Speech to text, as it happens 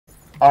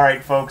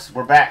Alright, folks,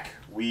 we're back.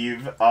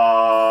 We've,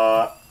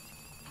 we're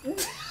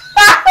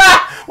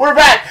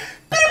back!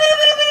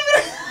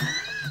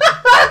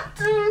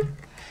 Dude,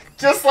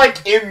 just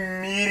like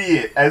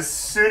immediate, as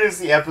soon as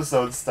the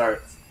episode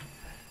starts.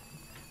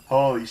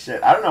 Holy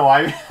shit. I don't know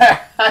why,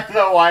 I don't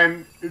know why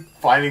I'm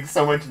finding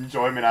so much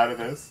enjoyment out of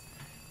this.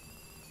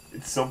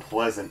 It's so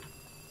pleasant.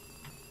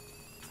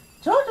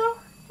 Jojo,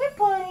 hey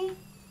buddy.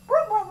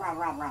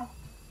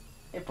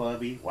 Hey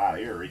puppy. Wow,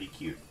 you're really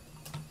cute.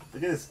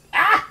 Look at this.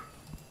 Ah!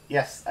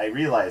 Yes, I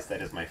realize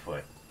that is my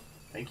foot.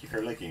 Thank you for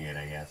licking it,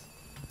 I guess.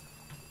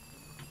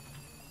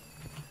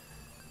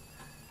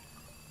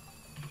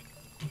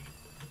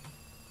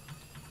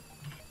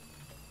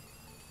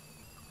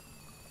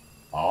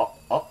 Oh,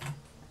 oh.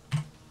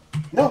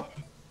 No!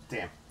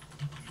 Damn.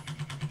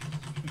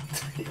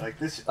 You like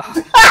this?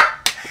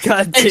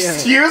 God damn.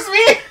 Excuse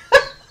me?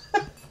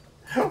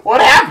 What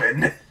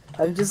happened?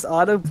 I'm just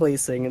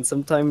auto-placing, and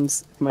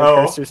sometimes if my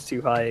cursor's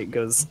too high, it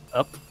goes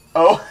up.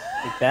 Oh.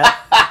 Like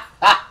that.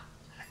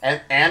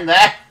 And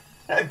that?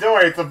 Don't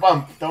worry, it's a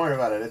bump. Don't worry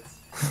about it. It's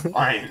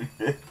fine.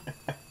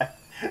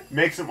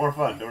 Makes it more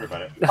fun. Don't worry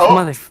about it. Oh,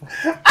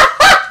 motherfucker.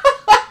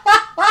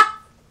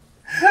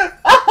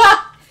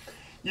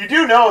 You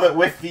do know that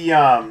with the,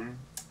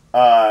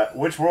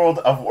 which World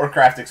of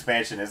Warcraft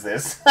expansion is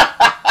this?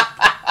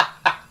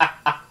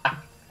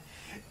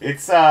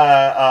 It's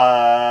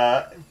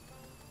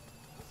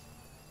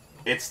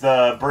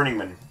the Burning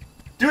Man.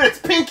 Dude, it's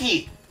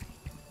Pinky!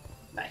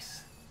 Nice.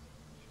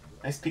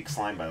 Nice pink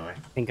slime, by the way.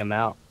 I think I'm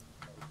out.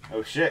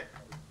 Oh, shit.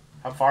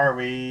 How far are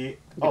we?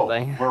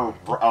 Goodbye.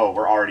 Oh,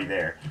 we're already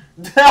there.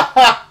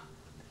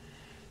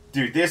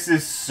 Dude, this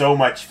is so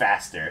much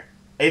faster.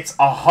 It's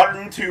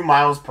 102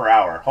 miles per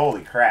hour.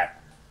 Holy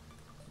crap.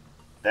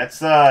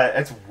 That's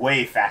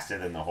way faster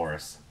than the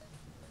horse.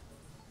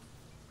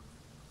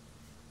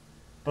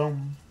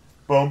 Boom.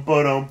 Boom,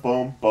 boom,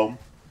 boom, boom.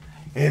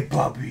 Hey,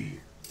 puppy.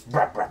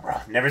 Bruh, bruh,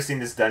 bruh. Never seen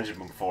this dungeon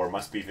before.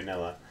 Must be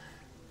vanilla.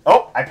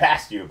 Oh, I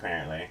passed you,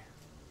 apparently.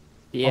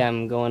 Yeah,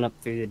 I'm going up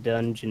through the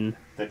dungeon.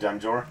 The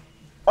dungeon?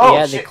 Oh,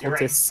 yeah, shit, the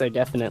cultists are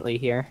definitely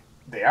here.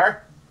 They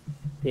are?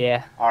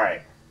 Yeah.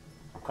 Alright.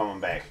 I'm coming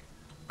back.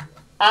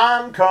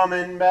 I'm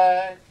coming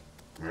back.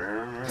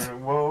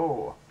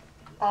 Whoa.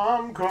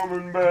 I'm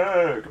coming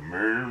back.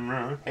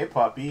 Hey,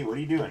 puppy. What are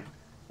you doing?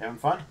 You having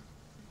fun?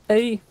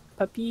 Hey,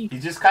 puppy.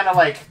 He's just kind of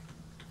like...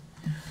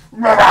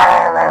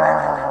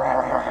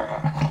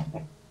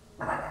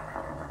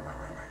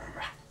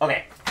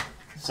 Okay.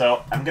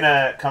 So, I'm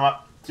gonna come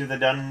up to the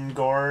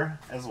Dungor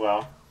as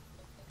well.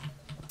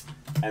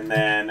 And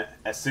then,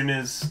 as soon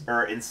as...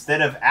 Or instead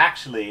of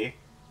actually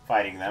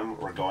fighting them,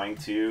 we're going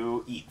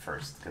to eat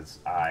first, because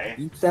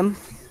Eat them?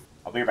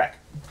 I'll be right back.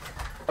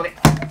 Okay.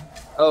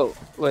 Oh,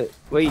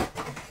 wait.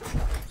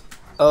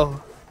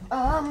 Oh.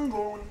 I'm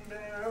going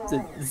down.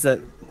 Does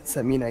that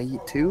mean I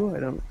eat too?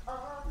 I don't...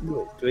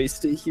 Do I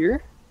stay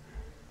here?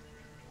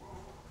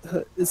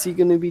 Is he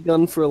gonna be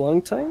gone for a long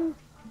time?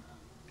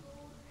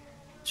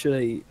 Should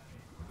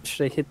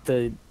I hit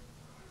the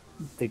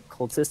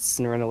cultists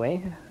and run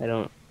away? I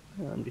don't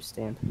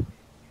understand.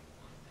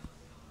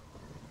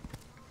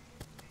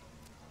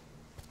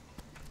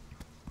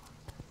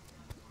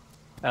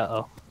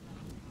 Uh-oh.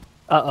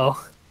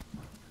 Uh-oh.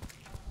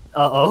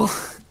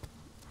 Uh-oh.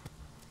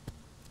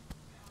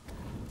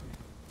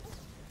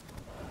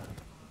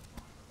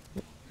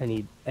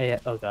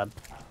 Oh god.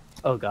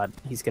 Oh god,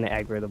 he's gonna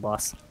aggro the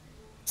boss.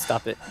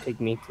 Stop it,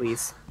 pygmy,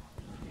 please.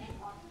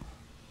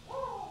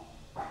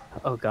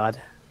 Oh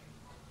god.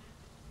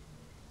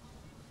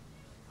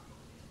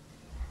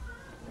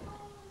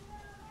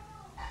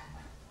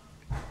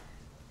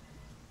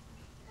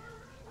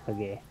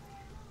 Okay. I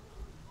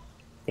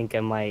think I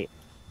might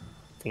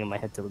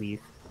have to leave.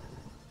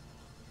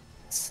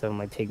 So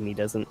my pygmy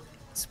doesn't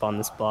spawn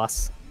this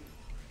boss.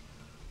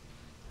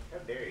 How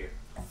dare you?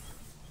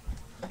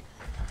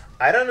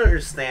 I don't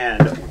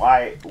understand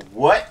why.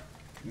 What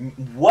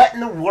in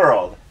the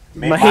world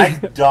made my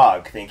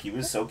dog think he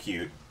was so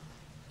cute?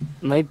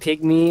 My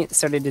pygmy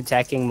started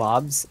attacking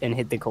mobs and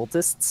hit the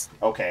cultists.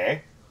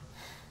 Okay.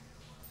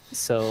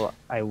 So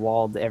I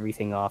walled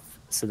everything off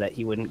so that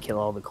he wouldn't kill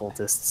all the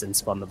cultists and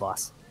spawn the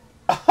boss.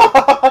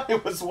 I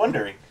was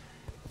wondering.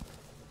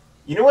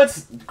 You know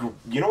what's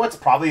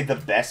probably the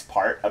best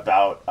part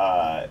about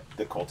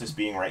the cultists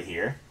being right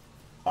here?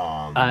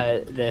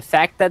 The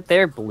fact that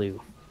they're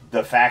blue.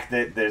 The fact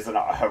that there's an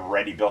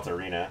already built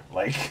arena,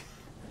 like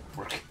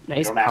we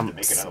don't have to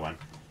make another one.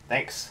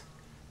 Thanks.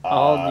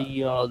 All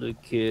the other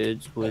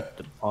kids with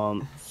the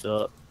pumps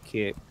up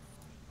kick.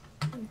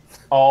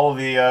 All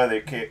the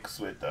other kicks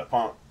with the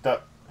pumped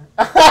up.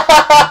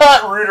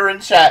 Rooter in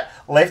chat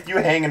left you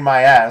hanging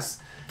my ass.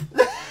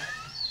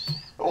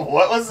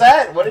 What was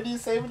that? What did you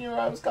say when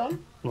I was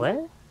gone?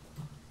 What?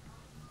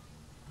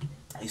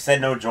 You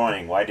said no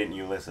joining. Why didn't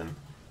you listen?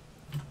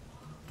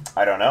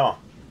 I don't know.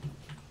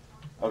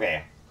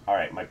 Okay.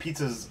 Alright, my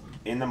pizza's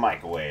in the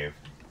microwave.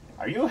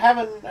 Are you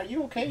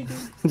okay,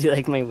 dude? Do you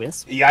like my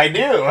wisp? Yeah, I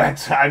do.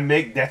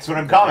 That's what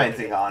I'm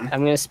commenting on.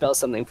 I'm gonna spell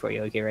something for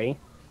you, okay, ready?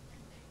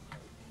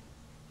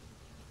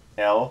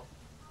 L.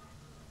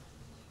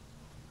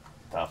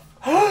 Tough.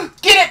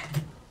 Get it!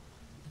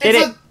 Get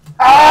It's it!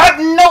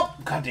 no!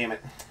 God damn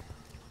it.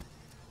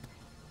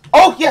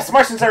 Oh, yes!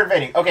 Martians are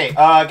invading. Okay,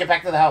 get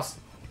back to the house.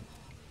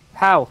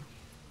 How?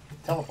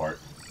 Teleport.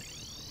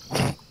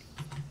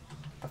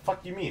 The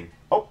fuck do you mean?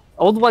 Oh.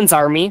 Old One's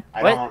army.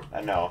 I What?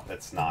 don't... no,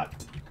 that's not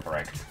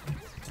correct.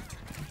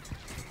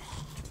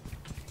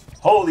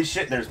 Holy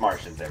shit, there's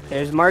Martians everywhere.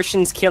 There's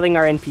Martians killing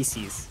our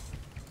NPCs.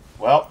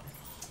 Well,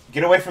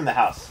 get away from the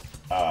house.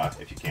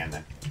 If you can,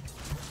 then.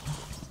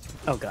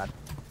 Oh god.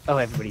 Oh,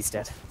 everybody's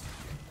dead.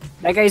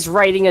 That guy's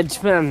riding a... A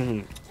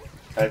drum?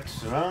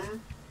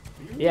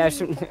 Yeah, I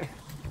shouldn't...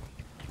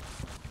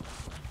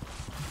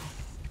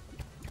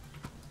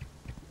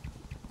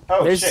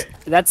 Oh, shit.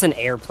 That's an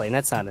airplane.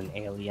 That's not an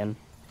alien.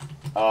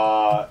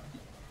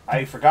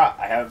 I forgot.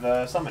 I have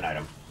the summon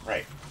item.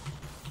 Right.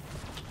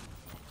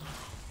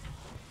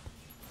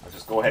 I'll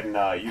just go ahead and,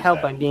 use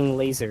Help, that. I'm being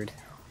lasered.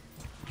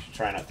 You should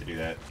try not to do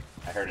that.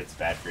 I heard it's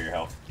bad for your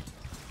health.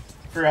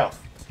 For your health.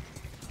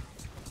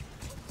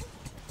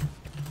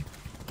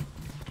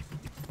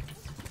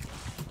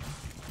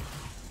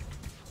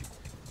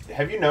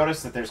 Have you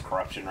noticed that there's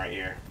corruption right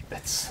here?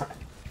 That's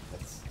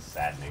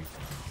saddening.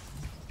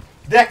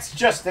 That's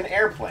just an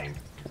airplane.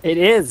 It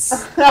is.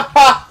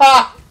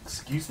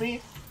 Excuse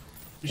me?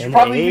 You should An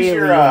probably use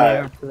your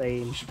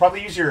airplane. you should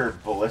probably use your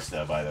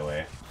ballista, by the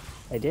way.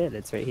 I did.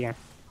 It's right here.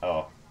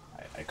 Oh,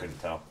 I couldn't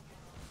tell.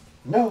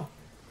 No.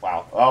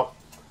 Wow. Well,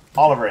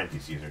 all of our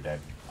NPCs are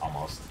dead.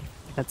 Almost.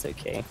 That's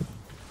okay.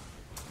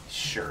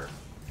 Sure.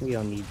 We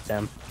don't need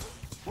them.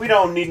 We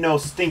don't need no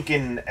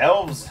stinking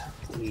elves.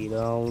 We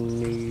don't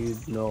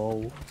need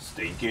no...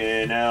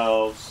 Stinking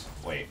elves.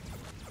 Wait.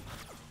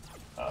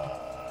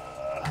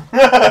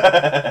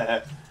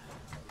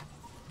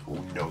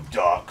 No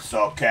dark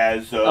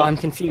sarcasm. Oh, I'm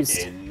confused.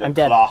 In the I'm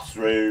dead.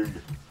 classroom.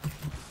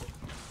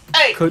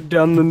 Hey! Cut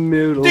down the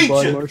middle by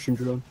Teacher! Martian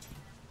drone.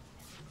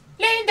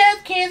 Leave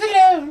those kids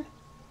alone.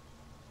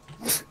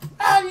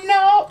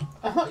 Oh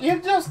no! You're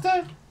just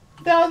the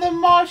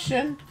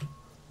Martian.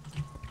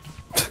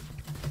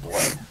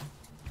 What?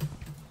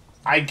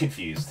 I'm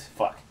confused.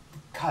 Fuck.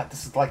 God,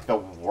 this is like the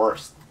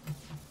worst.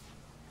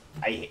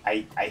 I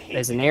hate.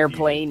 There's an confusion.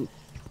 airplane.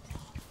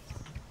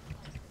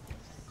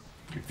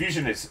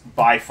 Confusion is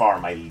by far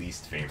my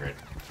least favorite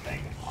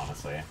thing,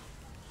 honestly.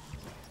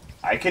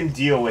 I can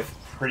deal with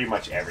pretty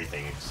much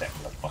everything except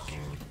for the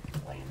fucking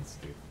planes,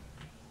 dude.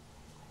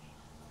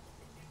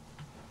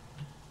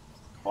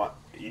 What?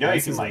 You know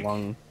This you is can a like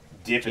long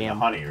dip in the jam.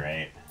 honey,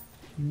 right?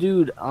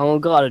 Dude, I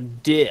gotta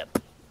dip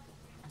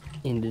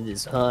into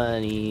this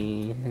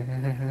honey.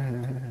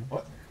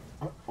 What?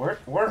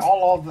 Where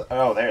all the...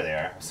 Oh, there they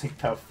are. I was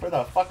like, where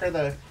the fuck are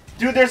the...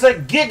 Dude, there's a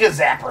Giga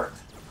Zapper!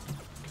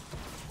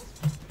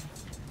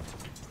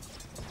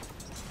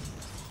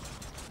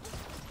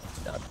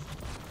 God.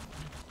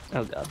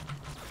 Oh god.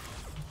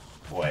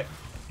 What?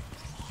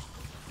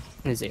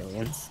 There's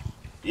aliens.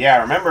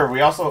 Yeah, remember,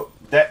 we also...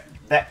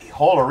 That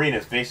whole arena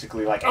is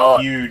basically like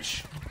a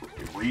huge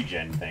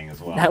regen thing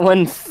as well. That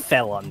one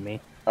fell on me.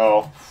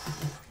 Oh.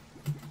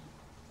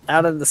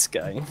 Out of the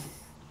sky.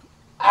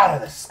 Out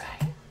of the sky.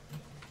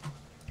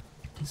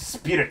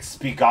 Spirits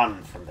be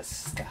gone from the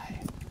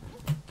sky.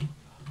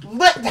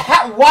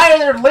 Why are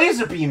there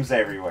laser beams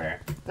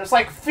everywhere? There's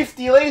like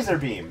 50 laser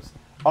beams.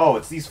 Oh,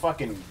 it's these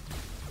fucking...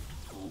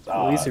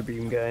 Laser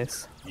beam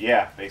guys.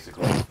 Yeah,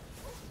 basically.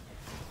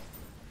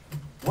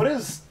 What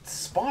is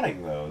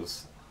spawning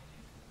those?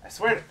 I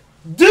swear...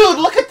 Dude,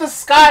 look at the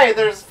sky!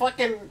 There's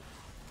fucking...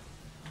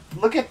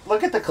 Look at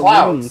the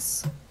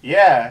clouds. Balloons.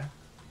 Yeah.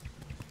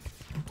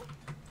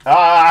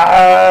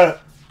 Ah!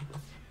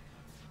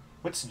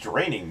 What's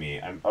draining me?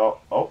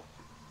 Oh.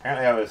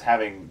 Apparently I was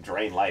having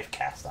drain life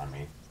cast on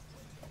me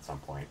at some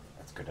point.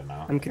 That's good to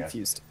know. I'm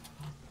confused.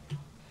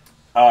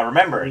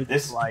 Remember,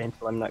 this... Lie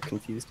until I'm not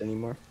confused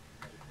anymore.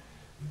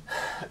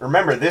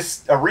 Remember,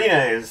 this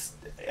arena is...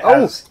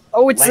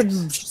 Oh, it's lamps.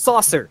 a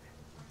saucer.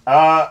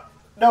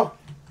 No.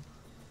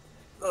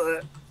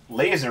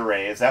 Laser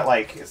ray, is that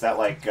like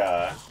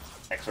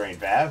X-ray and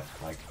Vav?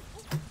 Like,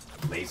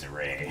 laser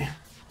ray.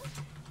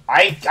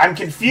 I'm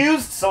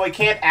confused, so I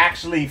can't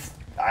actually...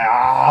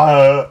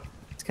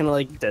 It's kind of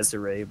like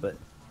Desiree, but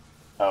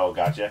Oh,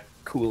 gotcha.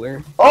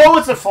 cooler. Oh,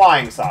 it's a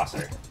flying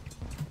saucer.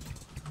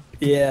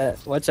 Yeah,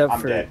 watch out I'm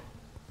for dead.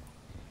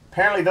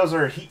 Apparently those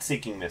are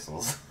heat-seeking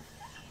missiles.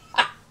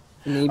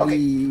 maybe.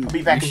 Okay, I'll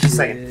be back in just a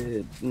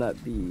second.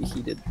 Not be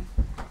heated.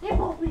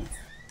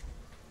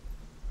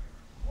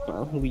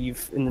 I'll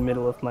leave in the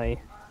middle of my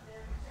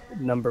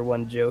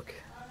 #1 joke.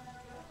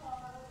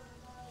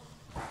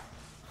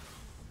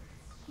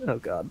 Oh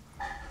god.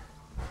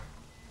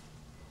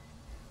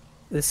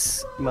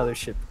 This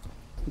mothership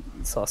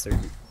saucer,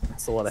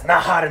 it's a lot of...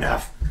 Not hot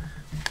enough.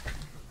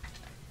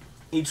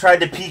 He tried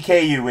to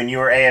PK you when you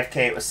were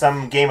AFK. It was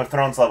some Game of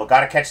Thrones level.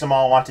 Gotta catch them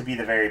all, want to be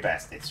the very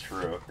best. It's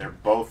true. They're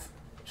both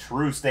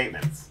true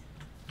statements.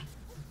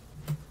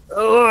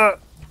 Ugh.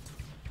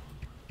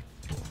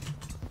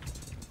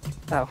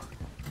 Ow.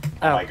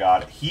 Oh my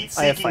god. I have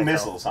Heat-seeking 5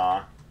 missiles,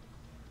 huh?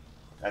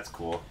 That's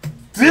cool. Look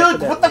Dude, at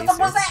what that the fuck was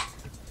laser. that?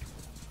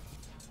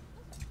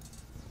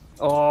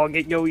 Oh,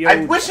 get yo.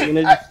 I wish I'm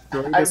it. gonna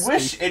destroy I this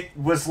wish thing. it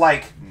was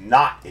like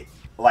not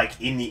like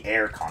in the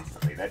air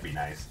constantly. That'd be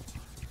nice.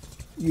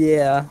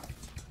 Yeah.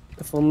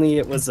 If only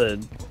it was a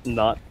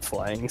not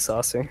flying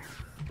saucer.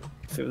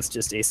 If it was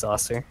just a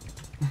saucer.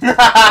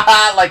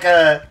 like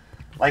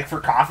for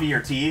coffee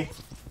or tea.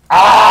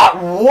 Ah!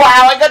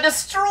 Wow! I got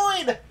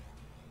destroyed.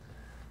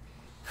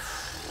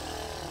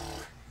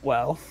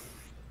 Wow.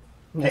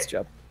 Nice Hey.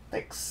 job.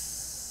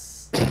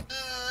 Thanks.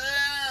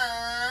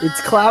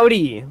 It's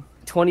cloudy.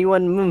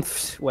 21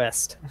 months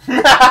west.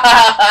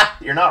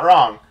 You're not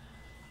wrong.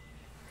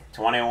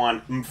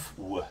 21.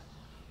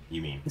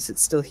 You mean? Is it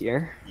still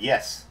here?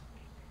 Yes.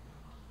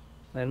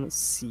 I don't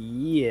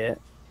see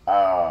it.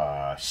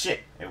 Shit.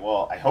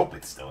 Well, I hope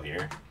it's still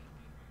here.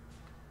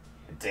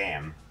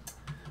 Damn.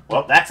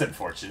 Well, that's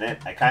unfortunate.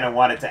 I kind of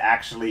wanted to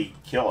actually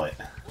kill it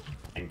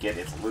and get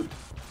its loot.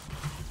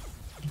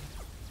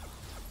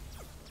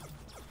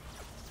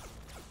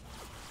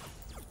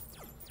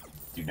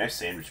 Dude, nice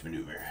sandwich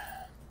maneuver.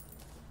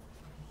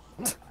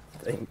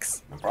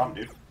 Thanks. No problem,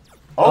 dude.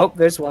 Oh,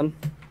 there's one.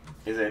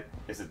 Is it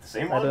the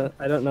same one?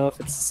 I don't know if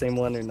it's the same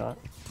one or not.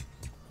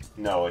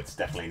 No, it's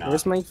definitely not.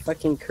 Where's my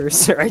fucking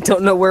cursor? I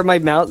don't know where my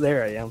mount.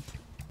 There I am.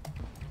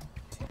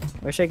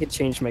 Wish I could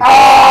change my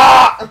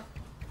Ah!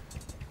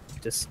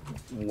 just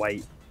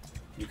white.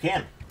 You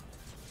can.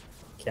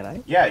 Can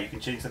I? Yeah, you can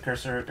change the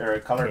cursor or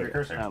color of your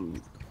cursor.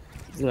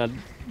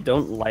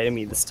 Don't lie to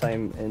me this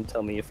time and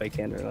tell me if I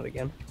can or not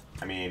again.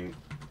 I mean,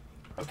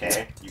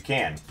 okay, you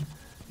can.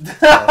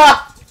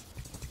 Yeah.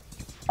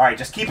 Alright,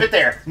 just keep it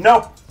there.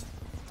 Nope.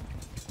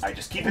 Alright,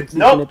 just keep it. Keeping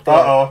Nope. it there.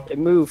 Uh-oh. It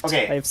moved.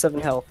 Okay. I have 7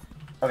 health.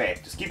 Okay,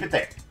 just keep it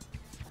there.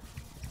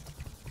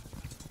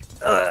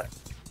 Ugh.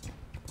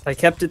 I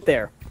kept it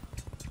there.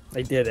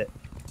 I did it.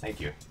 Thank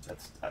you.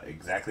 That's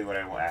exactly what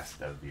I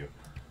asked of you.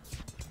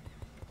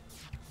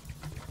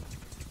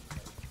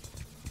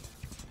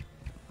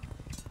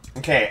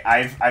 Okay,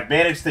 I've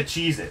managed to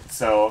cheese it,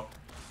 so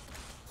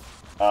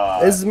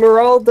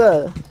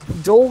Esmeralda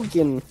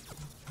Dolgan.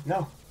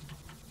 no.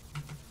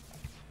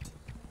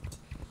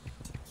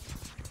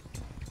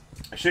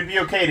 I should be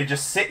okay to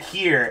just sit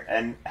here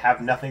and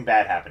have nothing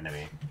bad happen to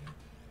me.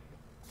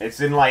 It's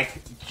in,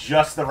 like,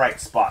 just the right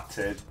spot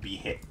to be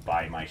hit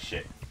by my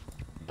shit,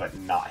 but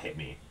not hit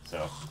me,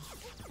 so.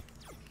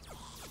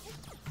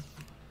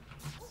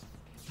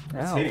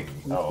 It's Ow, hitting me.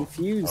 I'm Oh,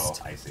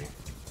 confused. oh, I see.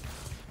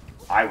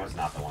 I was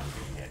not the one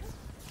getting hit.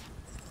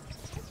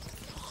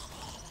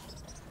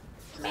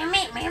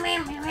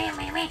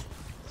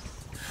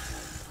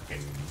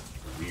 Fucking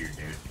weird,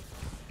 dude.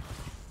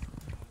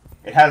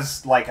 It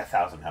has like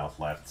 1,000 health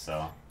left,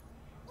 so.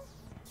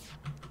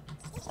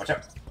 Watch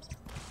out.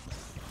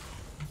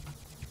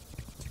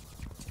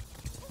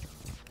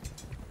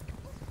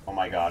 Oh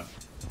my god.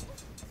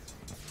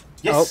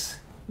 Yes! Oh,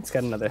 it's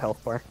got another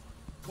health bar.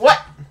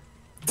 What?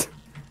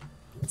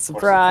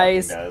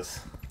 Surprise! Of course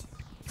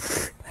it fucking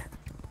does.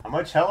 How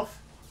much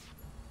health?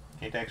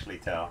 Can't actually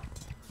tell.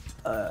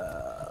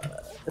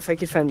 If I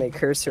could find my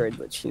cursor, I'd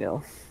let you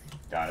know.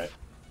 Got it.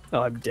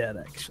 Oh, I'm dead,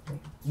 actually.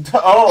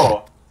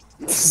 Oh!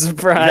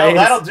 Surprise! No,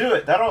 that'll do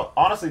it.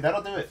 Honestly,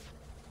 that'll do it.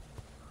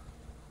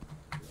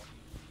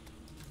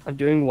 I'm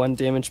doing 1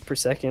 damage per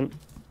second.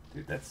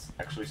 Dude, that's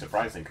actually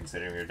surprising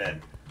considering you're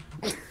dead.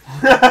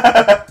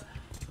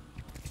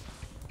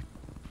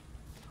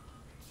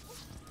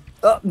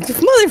 Oh,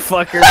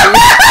 motherfucker!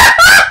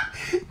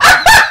 Dude.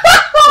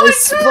 I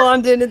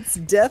spawned in its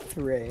death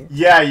ray.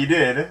 Yeah, you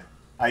did.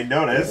 I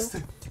noticed.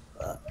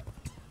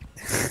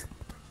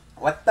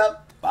 What the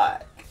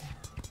fuck?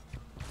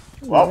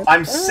 Well,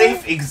 I'm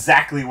safe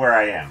exactly where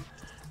I am.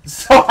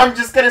 So I'm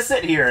just gonna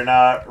sit here and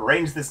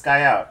range this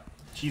guy out.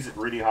 Cheese it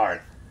really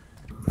hard.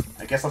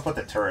 I guess I'll put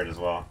the turret as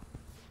well.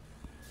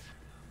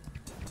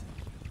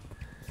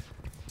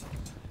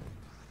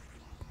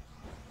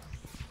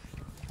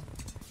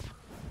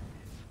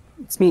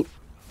 It's me.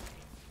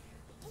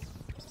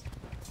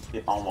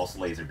 It almost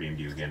laser beamed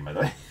you again, by the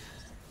way.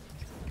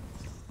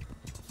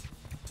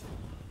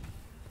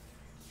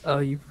 Oh,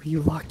 you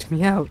locked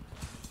me out.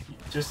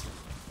 Just,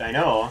 I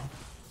know.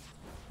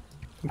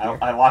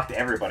 I locked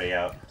everybody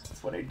out.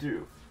 That's what I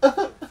do.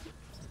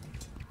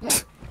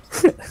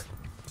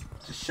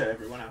 Just shut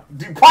everyone out.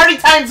 Dude, party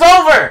time's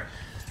over!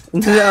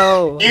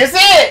 No. Is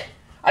it?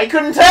 I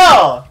couldn't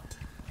tell!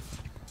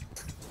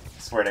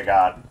 Swear to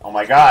God. Oh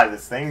my God,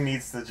 this thing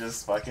needs to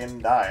just fucking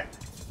die.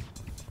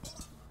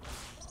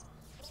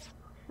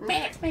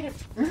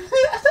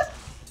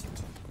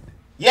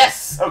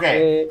 Yes!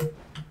 Okay.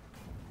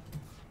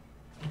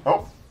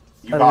 Oh.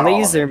 You A got all of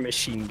laser it.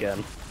 machine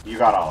gun. You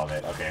got all of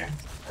it, okay.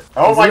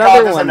 Oh There's my God,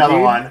 another there's one, another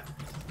dude. one.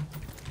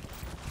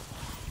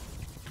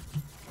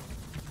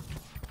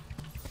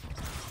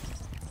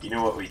 You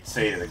know what we'd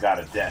say to the god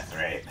of death,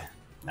 right?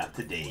 Not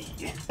today.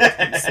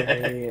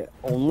 Say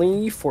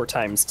only 4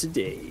 times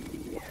today.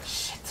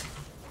 Shit.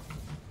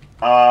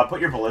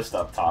 Put your ballista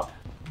up top.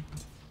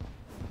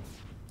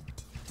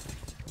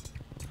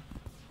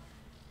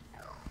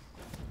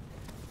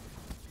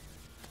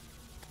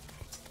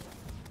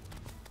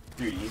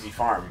 Dude, easy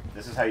farm.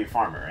 This is how you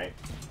farm it, right?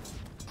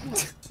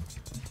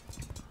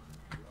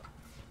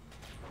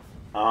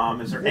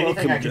 Is there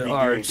anything I could be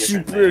doing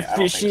differently? I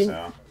don't think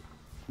so.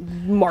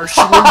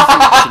 Martian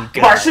invasion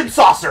guide. Martian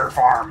saucer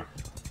farm!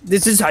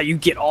 This is how you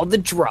get all the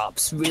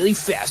drops really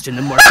fast in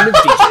the Martian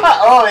invasion.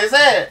 Oh, is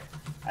it?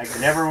 I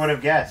never would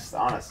have guessed,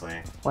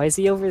 honestly. Why is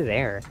he over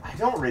there? I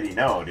don't really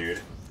know, dude.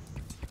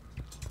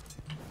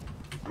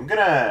 I'm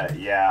gonna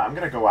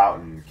go out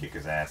and kick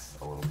his ass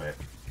a little bit.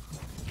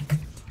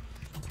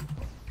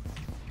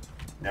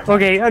 Never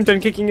mind. Okay, I'm done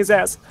kicking his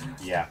ass.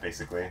 Yeah,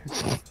 basically.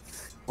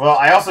 Well,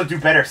 I also do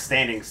better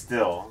standing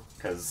still,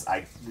 because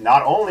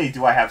not only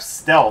do I have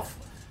stealth,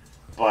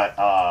 but,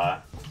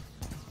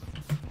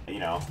 you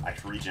know, I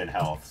regen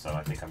health, so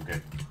I think I'm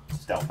good.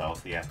 Stealth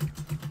health, yeah.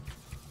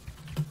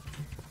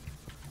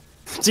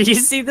 Do you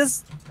see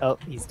this? Oh,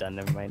 he's done,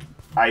 never mind.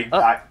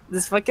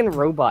 This fucking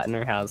robot in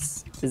our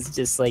house is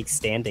just, like,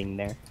 standing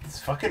there. This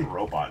fucking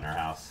robot in our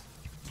house.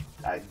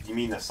 You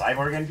mean the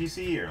cyborg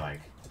NPC, or,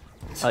 like...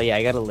 Oh yeah,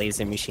 I got a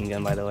laser machine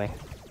gun, by the way.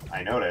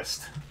 I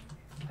noticed.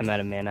 I'm out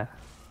of mana.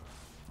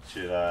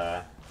 Should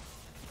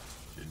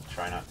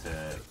try not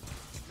to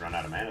run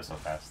out of mana so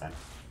fast, then.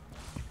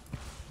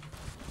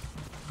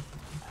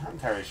 I'm not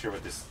entirely sure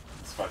what this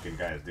fucking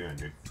guy is doing,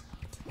 dude.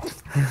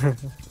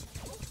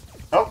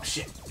 Oh,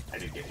 shit! I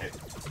did get hit.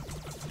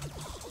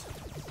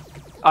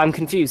 I'm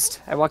confused.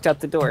 I walked out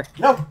the door.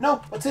 No!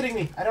 What's hitting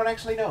me? I don't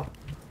actually know.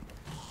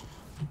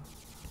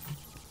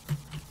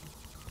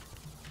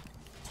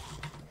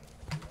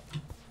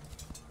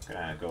 I'm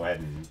gonna go ahead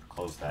and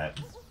close that,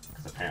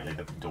 because apparently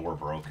the door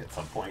broke at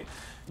some point.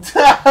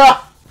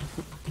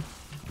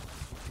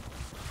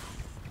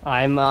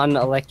 I'm on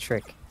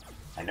electric.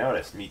 I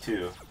noticed, me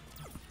too.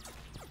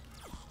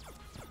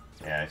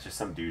 Yeah, it's just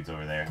some dudes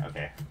over there.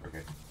 Okay, we're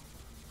good.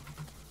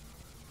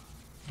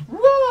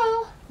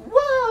 Whoa!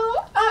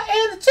 Whoa! I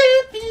am the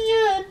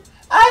champion!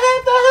 I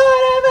have the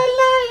heart of a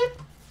lion!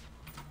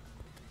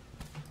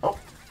 Oh,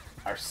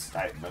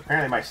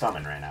 apparently my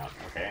summon ran out.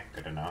 Okay,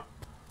 good to know.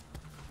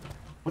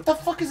 What the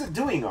fuck is it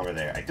doing over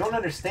there? I don't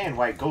understand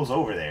why it goes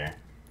over there.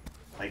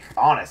 Like,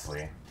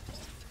 honestly.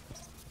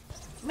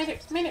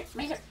 Minute.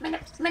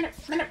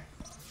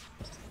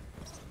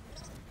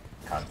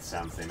 God, the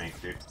sounds they make,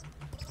 dude.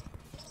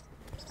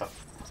 Oh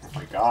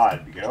my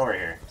god, get over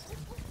here.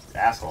 You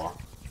asshole.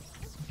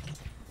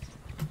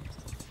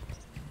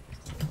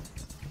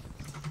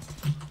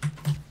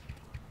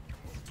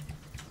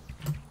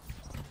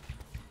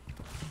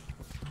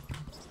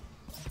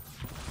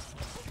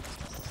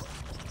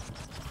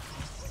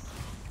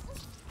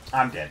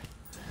 I'm dead.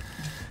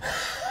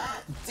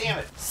 Damn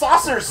it.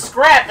 Saucer's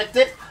scrap! It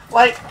did,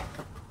 like...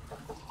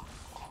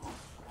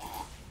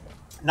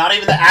 Not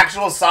even the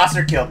actual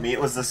saucer killed me,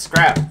 it was the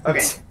scrap.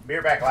 Okay, be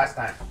right back last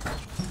time.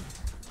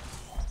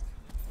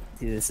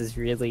 Dude, this is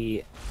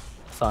really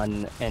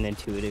fun and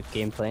intuitive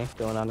gameplay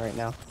going on right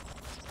now.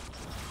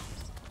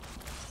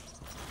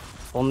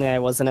 If only I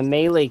wasn't a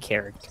melee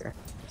character.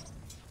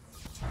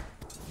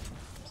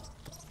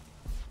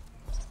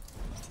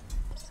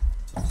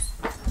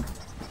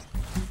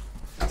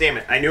 Damn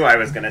it, I knew I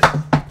was gonna...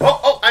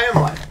 Oh, I am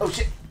alive. Oh,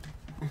 shit.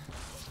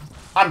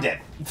 I'm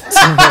dead.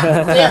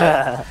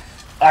 Damn it.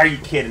 Are you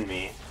kidding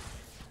me?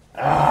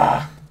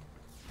 Ah.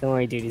 Don't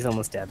worry, dude, he's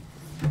almost dead.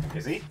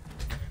 Is he?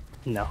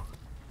 No.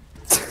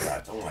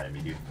 God, don't lie to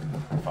me, dude.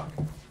 Fuck.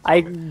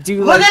 I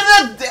do Look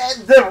at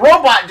the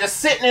robot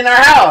just sitting in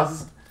our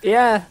house!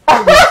 Yeah,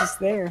 he's just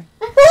there.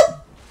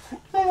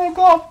 Oh my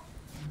god.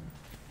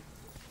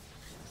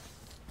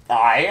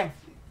 I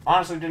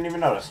honestly didn't even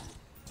notice.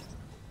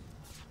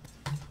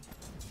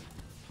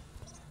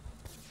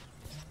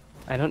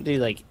 I don't do,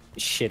 like,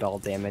 shit all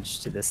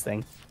damage to this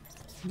thing.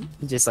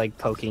 Just, like,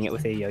 poking it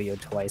with a yo-yo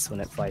twice when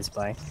it flies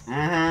by.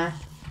 Mm-hmm.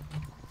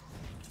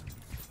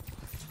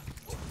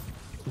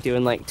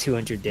 Doing, like,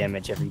 200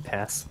 damage every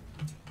pass.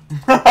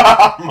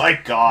 Oh my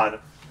god.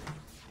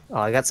 Oh,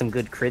 I got some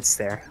good crits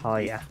there. Oh,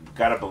 yeah.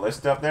 Got a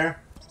ballista up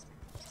there?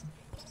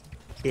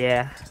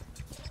 Yeah.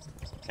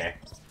 Okay.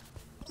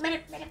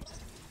 Minute.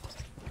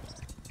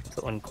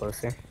 Put one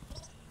closer.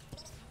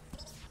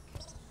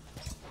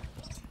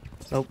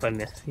 Nope, I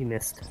missed. He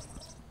missed.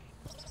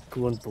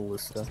 Go on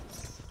ballista.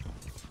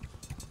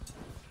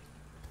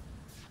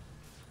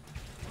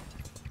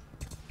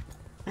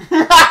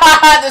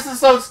 This is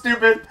so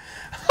stupid.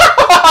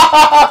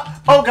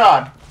 Oh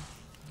god.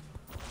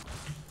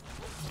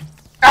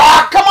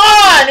 Ah, come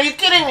on! Are you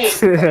kidding me?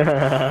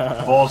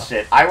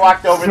 Bullshit. I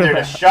walked over there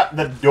to shut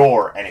the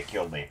door and it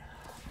killed me.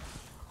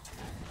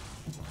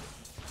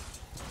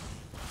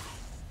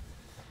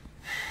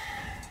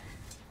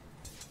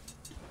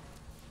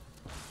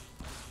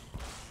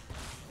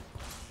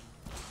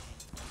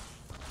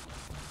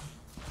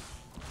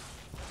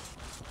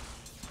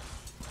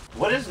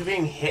 What is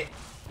being hit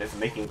that's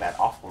making that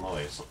awful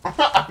noise? I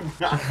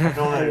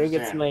don't I think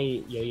it's understand. my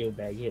yo-yo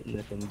bag hitting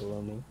the thing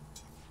below me.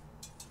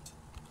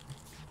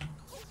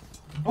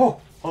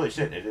 Oh! Holy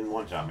shit, it didn't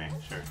one-shot me.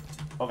 Sure.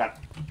 Oh god.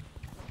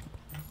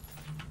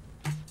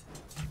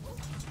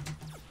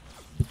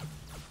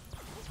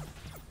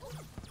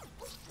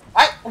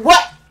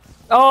 What?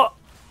 Oh!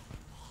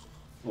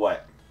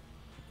 What?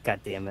 God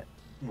damn it.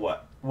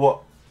 What?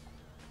 What?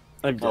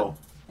 I'm dead. Oh.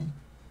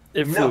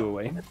 It flew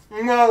away.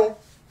 No.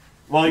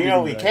 Well, you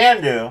know what we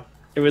can do?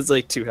 It was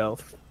like 2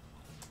 health.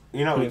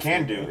 You know what we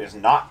can do is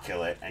not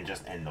kill it and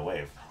just end the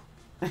wave.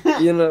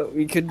 You know what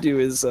we could do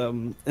is,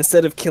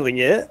 instead of killing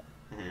it,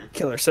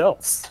 kill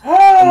ourselves.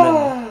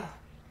 And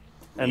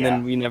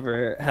then we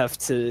never have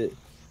to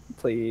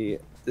play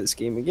this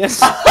game again.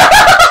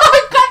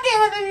 God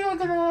damn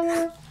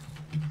it!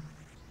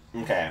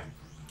 Okay.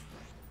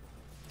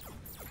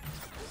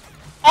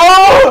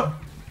 Oh!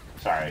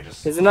 Sorry, I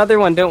just... There's another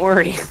one, don't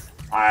worry.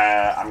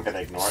 I'm gonna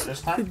ignore it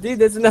this time. Dude,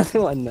 there's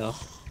another one, though.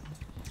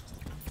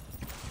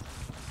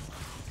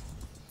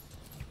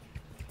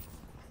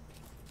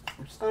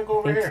 I'm just gonna go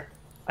over here.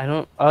 I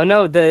don't... Oh,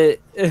 no, the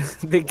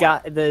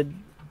guy...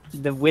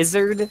 The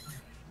wizard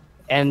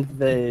and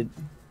the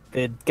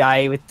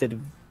guy with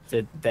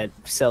that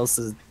sells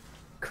the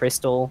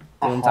crystal,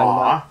 you know what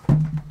I'm talking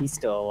about? He's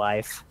still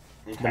alive.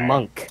 Okay. The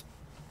monk.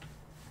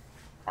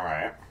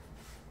 Alright.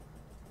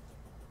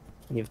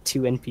 You have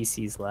 2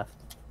 NPCs left.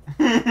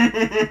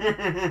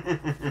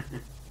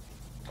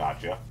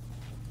 Gotcha.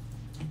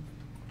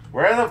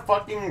 Where are the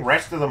fucking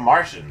rest of the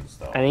Martians,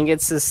 though? I think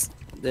it's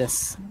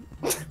this.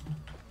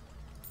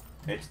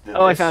 It's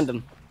Oh, I found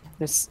him.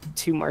 There's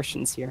 2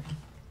 Martians here.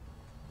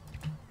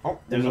 Oh,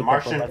 there's a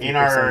Martian in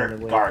our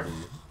garden.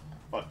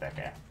 Fuck that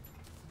guy.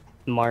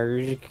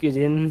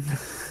 Margin.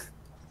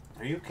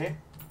 Are you okay?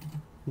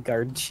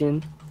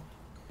 Guardian.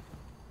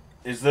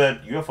 Is the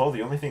UFO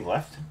the only thing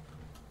left?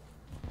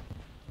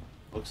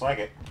 Looks like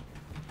it.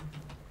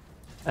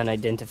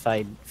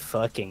 Unidentified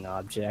fucking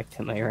object,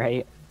 am I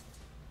right?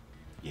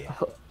 Yeah.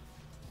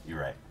 You're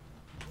right.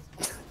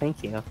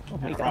 Thank you. Oh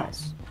my gosh.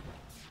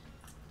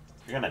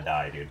 You're gonna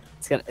die, dude.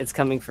 It's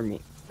coming for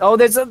me. Oh,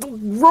 there's a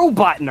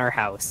robot in our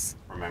house.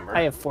 Remember?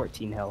 I have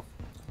 14 health.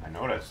 I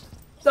noticed.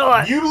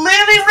 Oh, You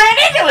literally ran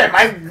into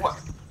him!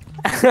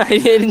 I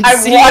didn't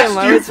see him.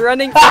 I was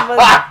running from a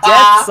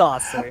death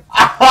saucer.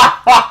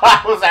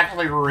 That was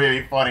actually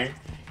really funny.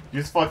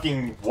 You just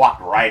fucking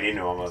walked right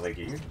into him. I was like,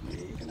 you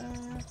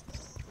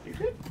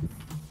good?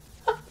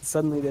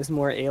 Suddenly there's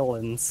more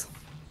aliens.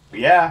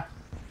 Yeah,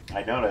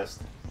 I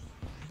noticed.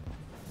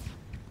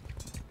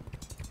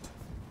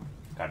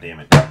 God damn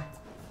it.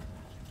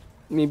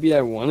 Maybe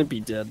I want to be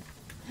dead.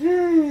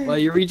 Well,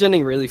 you're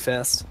regenerating really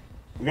fast.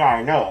 Yeah,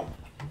 I know.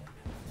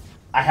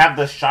 I have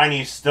the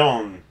shiny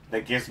stone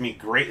that gives me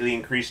greatly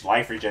increased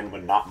life regen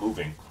when not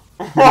moving.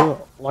 Yeah,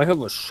 I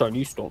have a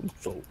shiny stone,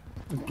 so...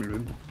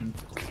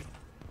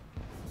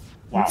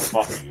 Wow,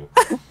 fuck you.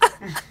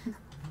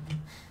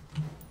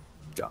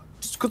 Yeah,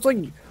 just cause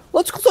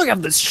I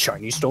have this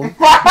shiny stone.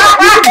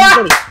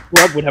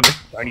 Scrub would have a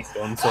shiny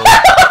stone, so...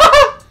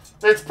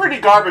 It's pretty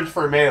garbage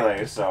for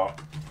melee, so...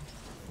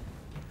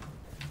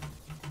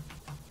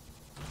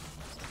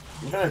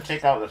 I'm gonna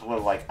take out this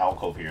little, like,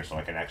 alcove here so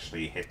I can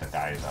actually hit the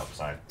guys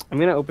outside. I'm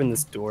gonna open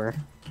this door.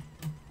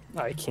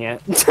 Oh, I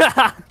can't.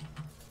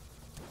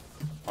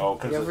 Oh,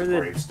 because it's a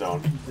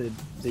gravestone.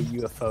 The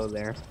UFO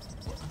there.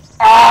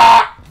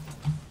 Ah!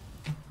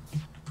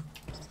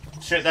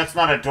 Shit, that's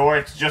not a door,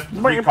 it's just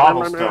 3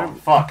 cobblestone.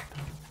 Fuck.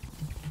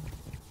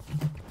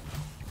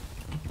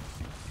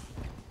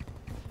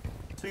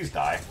 Please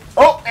die.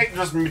 Oh, it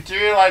just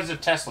materialized a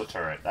Tesla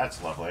turret.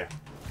 That's lovely.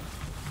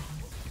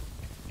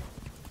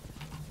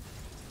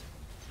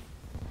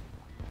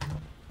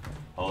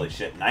 Holy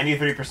shit,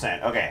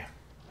 93%. Okay.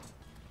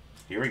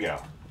 Here we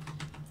go.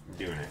 I'm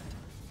doing it.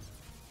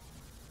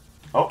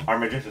 Oh, our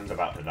magician's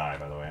about to die,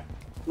 by the way.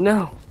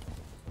 No.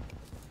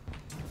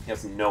 He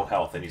has no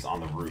health and he's on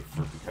the roof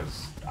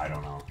because, I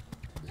don't know.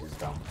 He's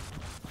dumb.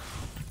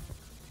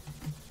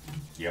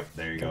 Yep,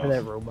 there you go.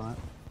 That robot.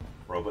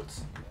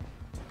 Robots.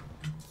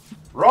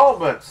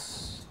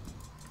 Robots!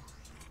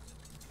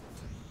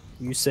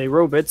 You say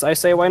robots, I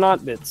say why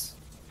not bits.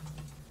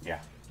 Yeah.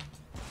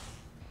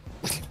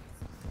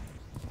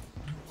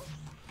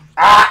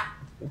 Ah!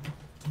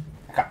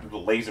 I got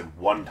lasered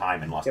one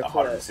time and lost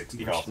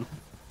 160 health.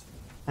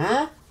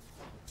 Huh?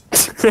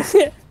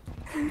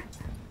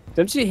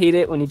 Don't you hate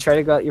it when you try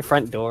to go out your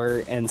front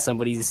door and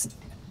somebody's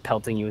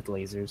pelting you with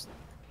lasers?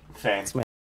 Thanks.